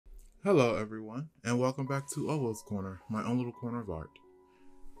Hello, everyone, and welcome back to Owohs Corner, my own little corner of art.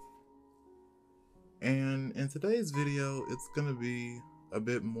 And in today's video, it's going to be a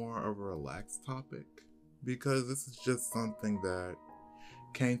bit more of a relaxed topic because this is just something that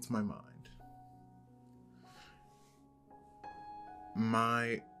came to my mind.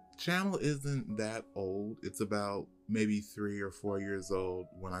 My channel isn't that old, it's about maybe 3 or 4 years old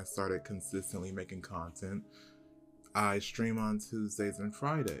when I started consistently making content. I stream on Tuesdays and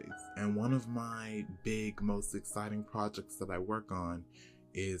Fridays, and one of my big, most exciting projects that I work on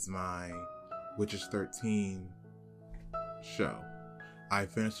is my Witches 13 show. I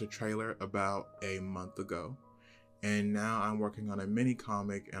finished a trailer about a month ago, and now I'm working on a mini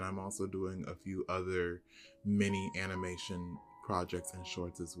comic, and I'm also doing a few other mini animation projects and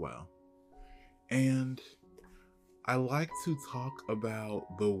shorts as well. And I like to talk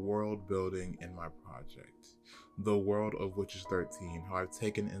about the world building in my project, the world of Witches 13, how I've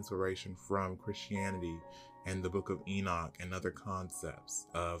taken inspiration from Christianity and the Book of Enoch and other concepts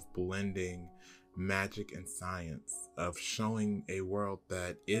of blending magic and science, of showing a world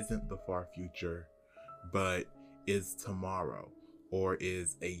that isn't the far future, but is tomorrow or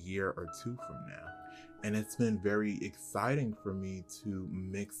is a year or two from now. And it's been very exciting for me to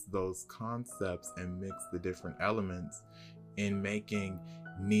mix those concepts and mix the different elements in making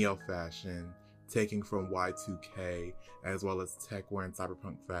neo-fashion, taking from Y2K, as well as tech wear and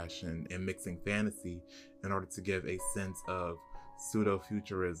cyberpunk fashion, and mixing fantasy in order to give a sense of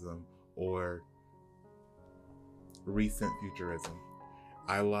pseudo-futurism or recent futurism.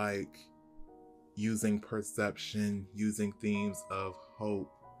 I like using perception, using themes of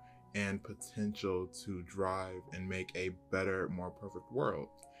hope and potential to drive and make a better, more perfect world.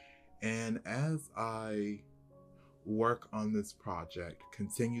 And as I work on this project,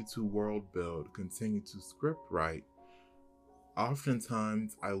 continue to world build, continue to script write,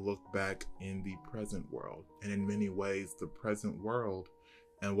 oftentimes I look back in the present world. And in many ways, the present world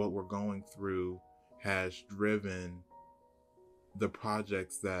and what we're going through has driven the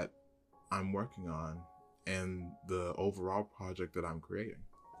projects that I'm working on and the overall project that I'm creating.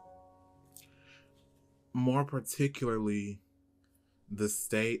 More particularly, the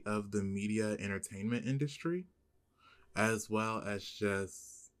state of the media entertainment industry, as well as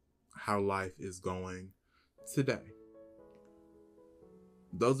just how life is going today.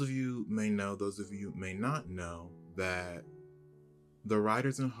 Those of you may know, those of you may not know, that the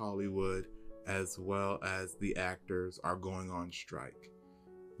writers in Hollywood, as well as the actors, are going on strike.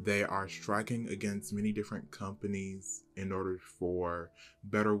 They are striking against many different companies in order for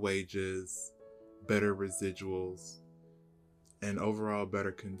better wages, better residuals, and overall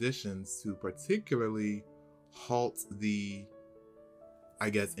better conditions to particularly halt the,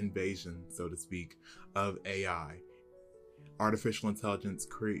 invasion, so to speak, of AI. Artificial intelligence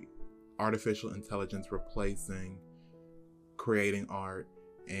replacing creating art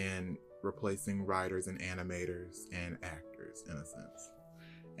and replacing writers and animators and actors in a sense.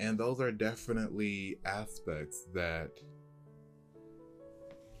 And those are definitely aspects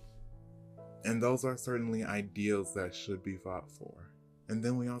and those are certainly ideals that should be fought for. And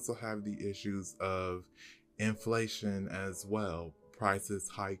then we also have the issues of inflation as well, prices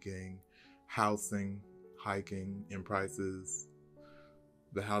hiking, housing hiking in prices.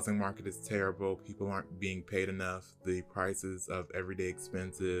 The housing market is terrible. People aren't being paid enough. The prices of everyday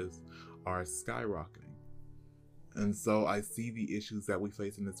expenses are skyrocketing. And so I see the issues that we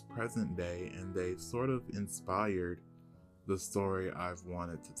face in this present day, and they've sort of inspired the story I've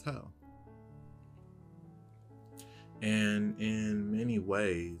wanted to tell. And in many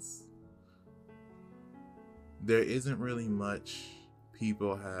ways, there isn't really much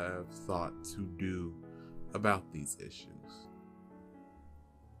people have thought to do about these issues.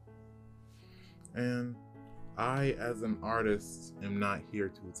 And I, as an artist, am not here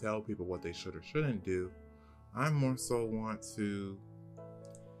to tell people what they should or shouldn't do. I more so want to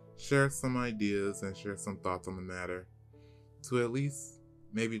share some ideas and share some thoughts on the matter to at least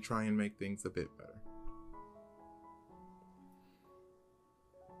maybe try and make things a bit better.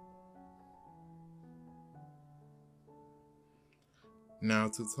 Now,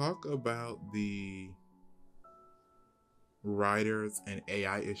 to talk about the writers and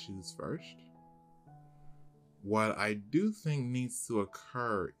AI issues first, what I do think needs to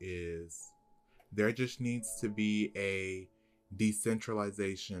occur is there just needs to be a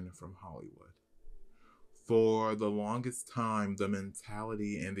decentralization from Hollywood. For the longest time, the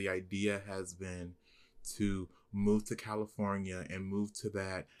mentality and the idea has been to move to California and move to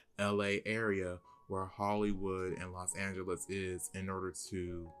that LA area where Hollywood and Los Angeles is in order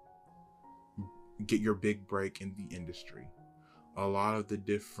to get your big break in the industry. A lot of the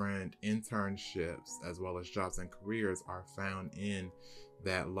different internships as well as jobs and careers are found in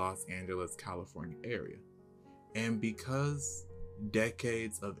that Los Angeles, California area. And because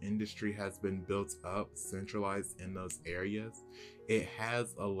decades of industry has been built up, centralized in those areas, it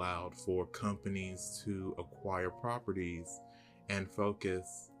has allowed for companies to acquire properties and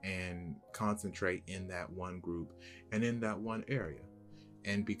focus and concentrate in that one group and in that one area.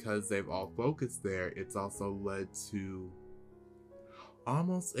 And because they've all focused there, it's also led to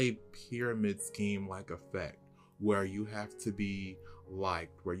almost a pyramid scheme like effect where you have to be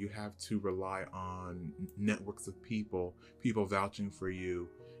liked, where you have to rely on networks of people vouching for you,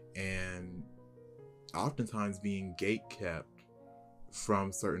 and oftentimes being gate kept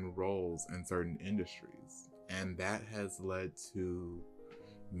from certain roles and certain industries. And that has led to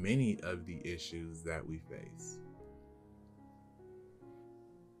many of the issues that we face.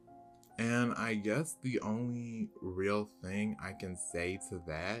 And I guess the only real thing I can say to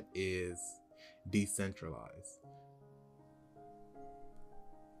that is decentralize.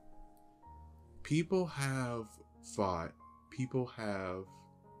 People have fought, people have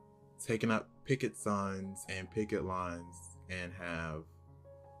taken up picket signs and picket lines and have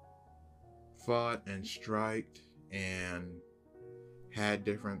fought and striked and had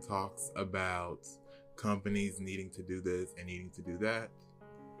different talks about companies needing to do this and needing to do that.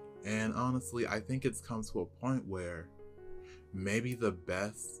 And honestly, I think it's come to a point where maybe the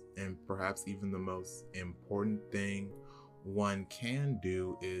best and perhaps even the most important thing one can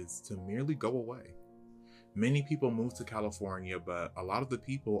do is to merely go away. Many people move to California, but a lot of the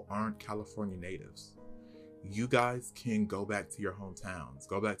people aren't California natives. You guys can go back to your hometowns,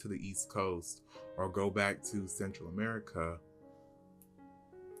 go back to the East Coast, or go back to Central America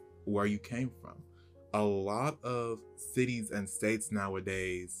where you came from. A lot of cities and states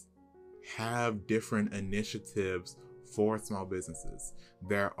nowadays have different initiatives for small businesses.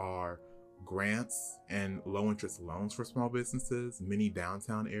 There are grants and low interest loans for small businesses. Many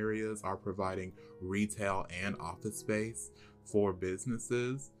downtown areas are providing retail and office space for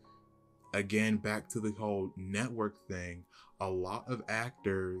businesses. Again, back to the whole network thing, a lot of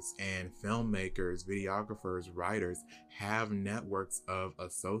actors and filmmakers, videographers, writers have networks of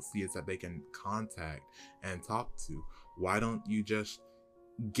associates that they can contact and talk to. Why don't you just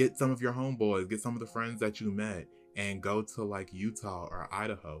get some of your homeboys, get some of the friends that you met, and go to like Utah or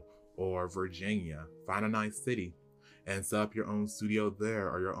Idaho or Virginia, find a nice city and set up your own studio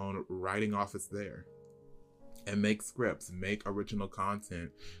there or your own writing office there and make scripts, make original content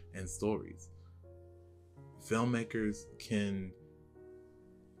and stories. Filmmakers can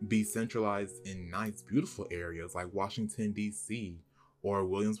be centralized in nice, beautiful areas like Washington, D.C., or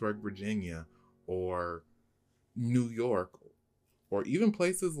Williamsburg, Virginia, or New York, or even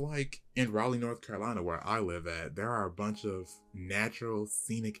places like in Raleigh, North Carolina, where I live at. There are a bunch of natural,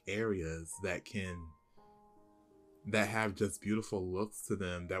 scenic areas that have just beautiful looks to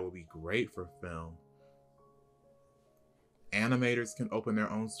them that would be great for film. Animators can open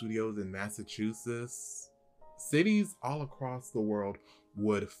their own studios in Massachusetts. Cities all across the world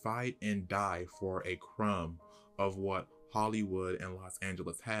would fight and die for a crumb of what Hollywood and Los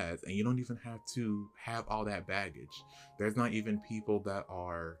Angeles has, and you don't even have to have all that baggage. There's not even people that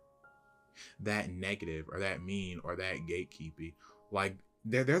are that negative or that mean or that gatekeepy. Like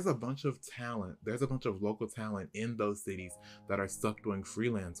there's a bunch of talent, there's a bunch of local talent in those cities that are stuck doing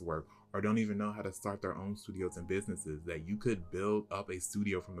freelance work or don't even know how to start their own studios and businesses, that you could build up a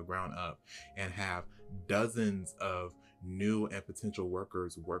studio from the ground up and have dozens of new and potential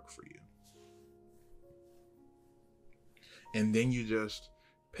workers work for you. And then you just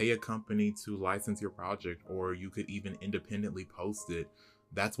pay a company to license your project, or you could even independently post it.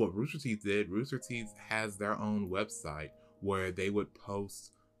 That's what Rooster Teeth did. Rooster Teeth has their own website where they would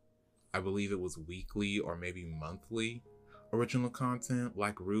post, I believe it was weekly or maybe monthly original content,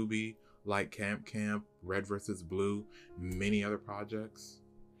 like Ruby, like Camp, Red vs. Blue, many other projects.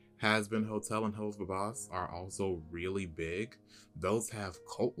 Has Been Hotel and Hove Boss are also really big. Those have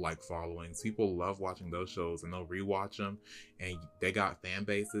cult-like followings. People love watching those shows and they'll rewatch them, and they got fan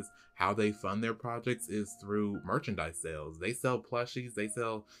bases. How they fund their projects is through merchandise sales. They sell plushies, they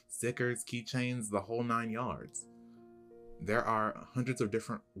sell stickers, keychains, the whole 9 yards. There are hundreds of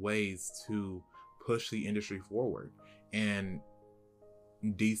different ways to push the industry forward, and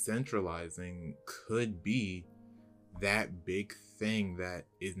decentralizing could be that big thing that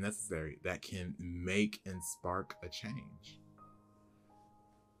is necessary, that can make and spark a change.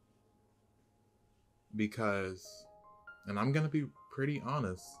 Because, and I'm gonna be pretty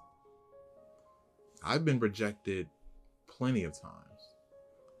honest, I've been rejected plenty of times.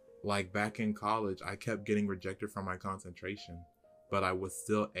 Like back in college, I kept getting rejected from my concentration. but I was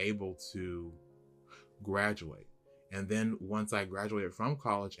still able to graduate. And then once I graduated from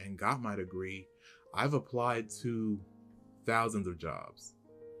college and got my degree, I've applied to thousands of jobs.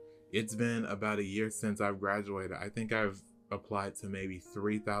 It's been about a year since I've graduated. I think I've applied to maybe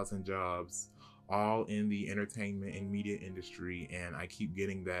 3,000 jobs, all in the entertainment and media industry, and I keep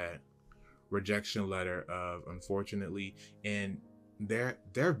getting that rejection letter of unfortunately. And they're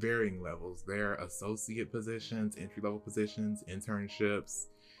varying levels. They're associate positions, entry level positions, internships.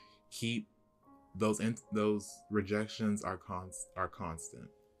 Keep those rejections are constant.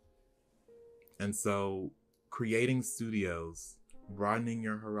 And so creating studios, broadening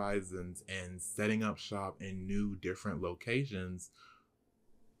your horizons, and setting up shop in new different locations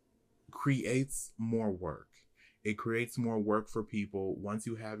creates more work. It creates more work for people. Once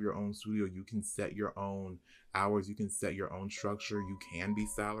you have your own studio, you can set your own hours, you can set your own structure, you can be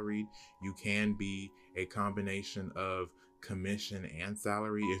salaried, you can be a combination of commission and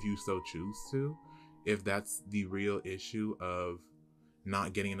salary if you so choose to. If that's the real issue of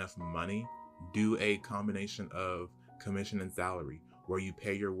not getting enough money, do a combination of commission and salary, where you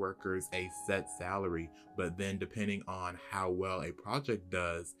pay your workers a set salary, but then depending on how well a project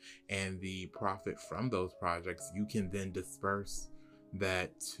does and the profit from those projects, you can then disperse that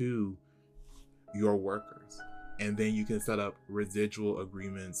to your workers. And then you can set up residual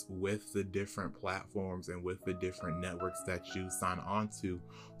agreements with the different platforms and with the different networks that you sign on to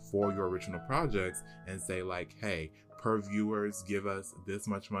for your original projects, and say like, hey, per viewers, give us this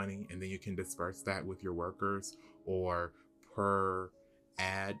much money, and then you can disperse that with your workers, or per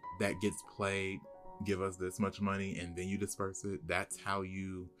ad that gets played, give us this much money, and then you disperse it. That's how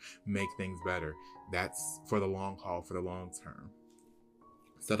you make things better. That's for the long haul, for the long term.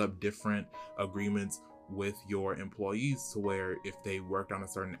 Set up different agreements with your employees to where if they worked on a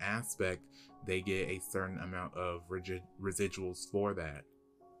certain aspect, they get a certain amount of residuals for that.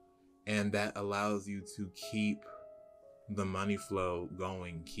 And that allows you to keep the money flow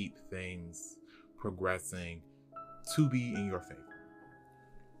going, keep things progressing to be in your favor.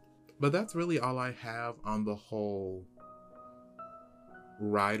 But that's really all I have on the whole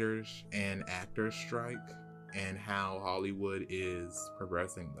writers and actors strike and how Hollywood is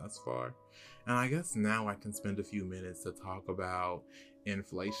progressing thus far. And I guess now I can spend a few minutes to talk about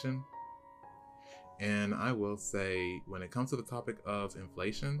inflation. And I will say, when it comes to the topic of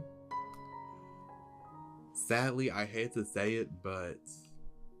inflation, sadly, I hate to say it, but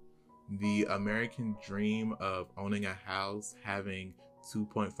the American dream of owning a house, having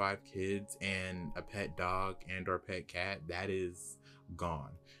 2.5 kids and a pet dog and or pet cat, that is gone.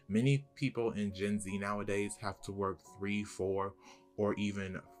 Many people in Gen Z nowadays have to work 3, 4, or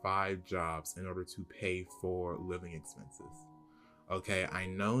even 5 jobs in order to pay for living expenses. Okay, I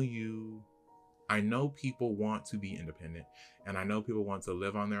know people want to be independent, and I know people want to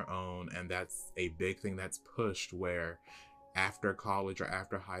live on their own, and that's a big thing that's pushed, where after college or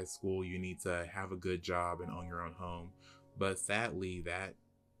after high school, you need to have a good job and own your own home. But sadly,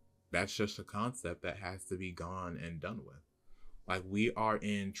 that's just a concept that has to be gone and done with. Like, we are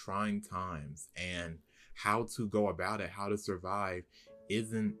in trying times, and how to go about it, how to survive,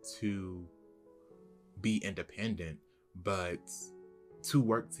 isn't to be independent, but to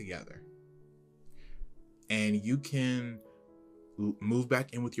work together. And you can move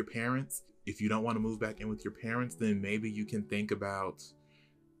back in with your parents. If you don't want to move back in with your parents, then maybe you can think about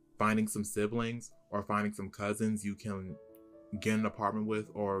finding some siblings or finding some cousins you can get an apartment with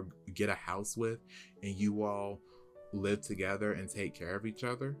or get a house with, and you all live together and take care of each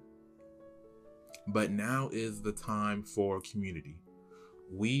other. But now is the time for community.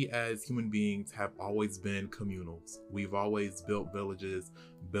 We as human beings have always been communals. We've always built villages,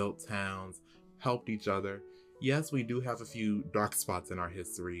 built towns, helped each other. Yes, we do have a few dark spots in our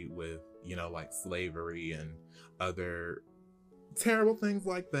history with, like slavery and other terrible things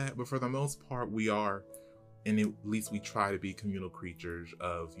like that. But for the most part, we are, and at least we try to be, communal creatures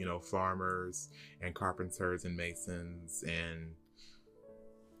of, farmers and carpenters and masons and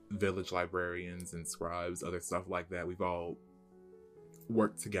village librarians and scribes, other stuff like that. We've all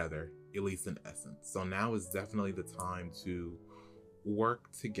worked together, at least in essence. So now is definitely the time to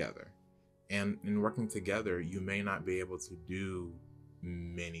work together. And in working together, you may not be able to do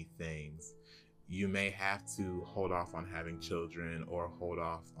many things. You may have to hold off on having children, or hold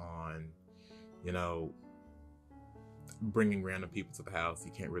off on, bringing random people to the house.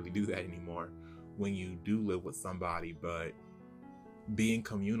 You can't really do that anymore when you do live with somebody. But being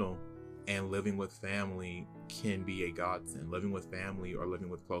communal and living with family can be a godsend. Living with family or living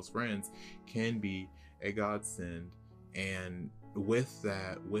with close friends can be a godsend. And with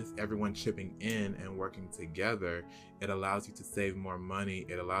that, with everyone chipping in and working together, it allows you to save more money.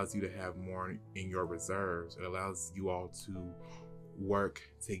 It allows you to have more in your reserves. It allows you all to work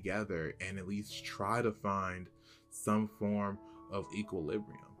together and at least try to find some form of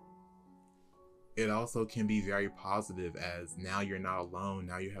equilibrium. It also can be very positive, as now you're not alone.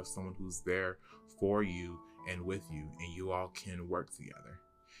 Now you have someone who's there for you and with you, and you all can work together.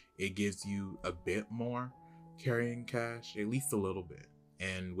 It gives you a bit more carrying cash, at least a little bit.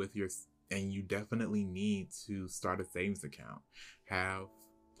 And you definitely need to start a savings account.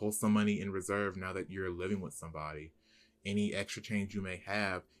 Pull some money in reserve now that you're living with somebody. Any extra change you may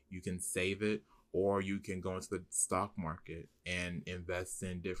have, you can save it, or you can go into the stock market and invest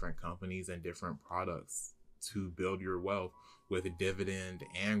in different companies and different products to build your wealth with dividend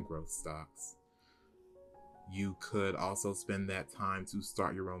and growth stocks. You could also spend that time to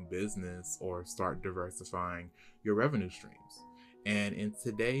start your own business or start diversifying your revenue streams. And in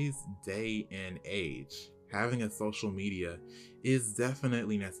today's day and age, having a social media is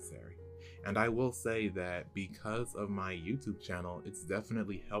definitely necessary. And I will say that because of my YouTube channel, it's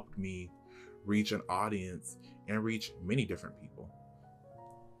definitely helped me reach an audience and reach many different people.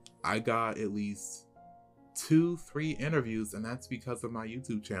 I got at least 2-3 interviews, and that's because of my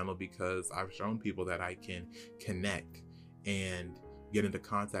YouTube channel, because I've shown people that I can connect and get into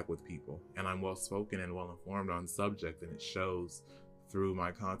contact with people, and I'm well spoken and well informed on subject, and it shows through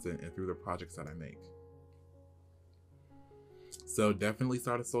my content and through the projects that I make. So definitely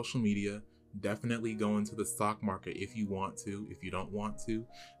start a social media. Definitely go into the stock market if you want to. If you don't want to,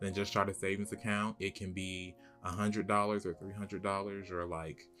 then just start a savings account. It can be $100 or $300 or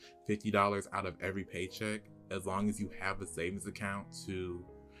like $50 out of every paycheck. As long as you have a savings account to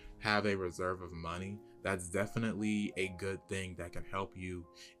have a reserve of money, that's definitely a good thing that can help you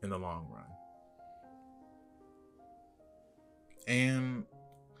in the long run. And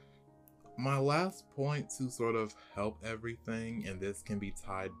my last point to sort of help everything, and this can be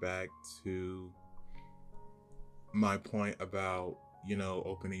tied back to my point about,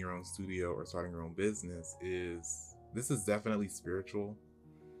 opening your own studio or starting your own business, is this is definitely spiritual,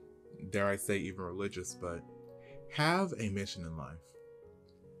 dare I say even religious, but have a mission in life.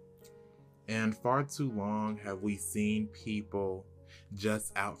 And far too long have we seen people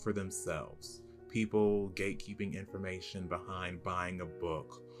just out for themselves. People gatekeeping information behind buying a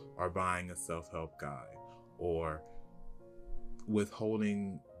book or buying a self-help guide, or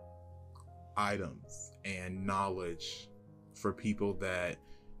withholding items and knowledge for people that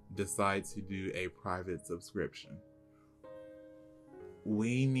decide to do a private subscription.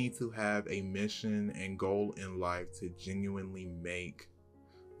 We need to have a mission and goal in life to genuinely make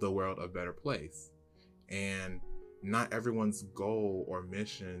the world a better place. And not everyone's goal or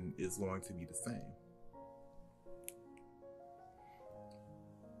mission is going to be the same.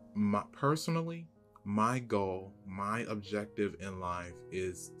 Personally, my goal, my objective in life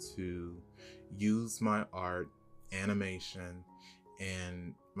is to use my art, animation,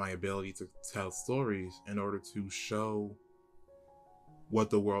 and my ability to tell stories in order to show what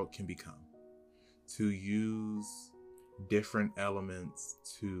the world can become. To use different elements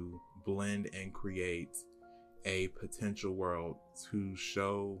to blend and create a potential world, to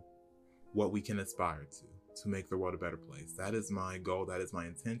show what we can aspire to make the world a better place. That is my goal. That is my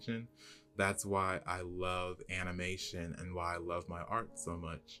intention. That's why I love animation and why I love my art so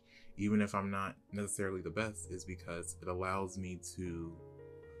much. Even if I'm not necessarily the best, is because it allows me to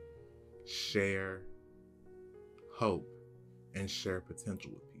share hope and share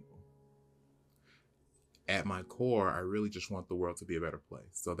potential with people. At my core, I really just want the world to be a better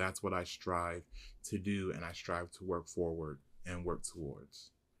place. So that's what I strive to do, and I strive to work forward and work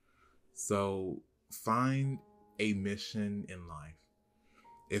towards. So find a mission in life.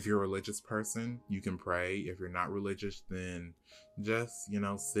 If you're a religious person, you can pray. If you're not religious, then just,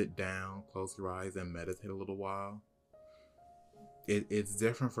 sit down, close your eyes, and meditate a little while. It's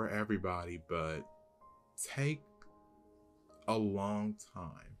different for everybody, but take a long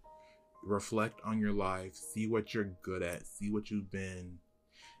time. Reflect on your life. See what you're good at. See what you've been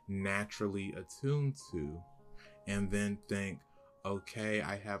naturally attuned to. And then think, okay,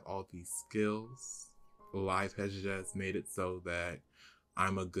 I have all these skills. Life has just made it so that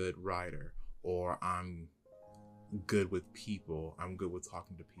I'm a good writer, or I'm good with people. I'm good with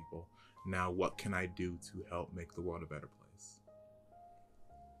talking to people. Now, what can I do to help make the world a better place?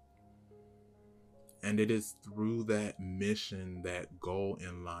 And it is through that mission, that goal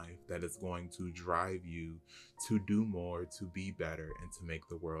in life, that is going to drive you to do more, to be better, and to make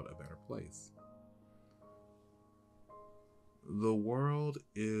the world a better place. The world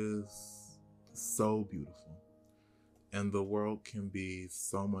is so beautiful. and the world can be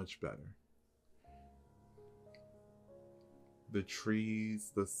so much better. The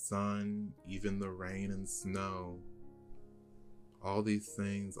trees, the sun, even the rain and snow, all these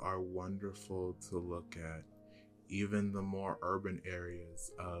things are wonderful to look at. Even the more urban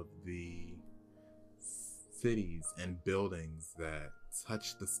areas of the cities and buildings that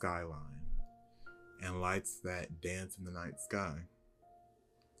touch the skyline and lights that dance in the night sky.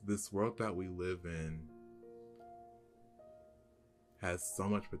 This world that we live in has so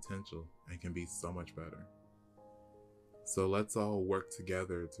much potential and can be so much better. So let's all work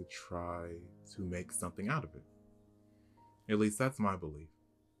together to try to make something out of it. At least that's my belief.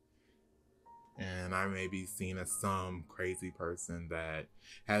 And I may be seen as some crazy person that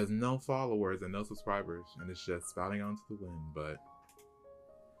has no followers and no subscribers and is just spouting onto the wind, but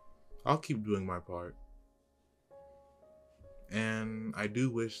I'll keep doing my part. And I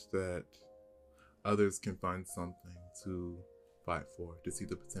do wish that others can find something to fight for, to see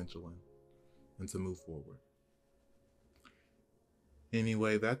the potential in, and to move forward.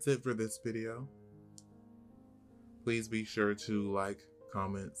 Anyway, that's it for this video. Please be sure to like,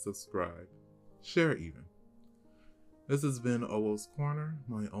 comment, subscribe, share even. This has been Owohs Corner,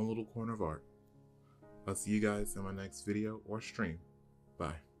 my own little corner of art. I'll see you guys in my next video or stream.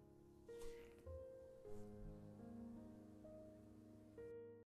 Bye.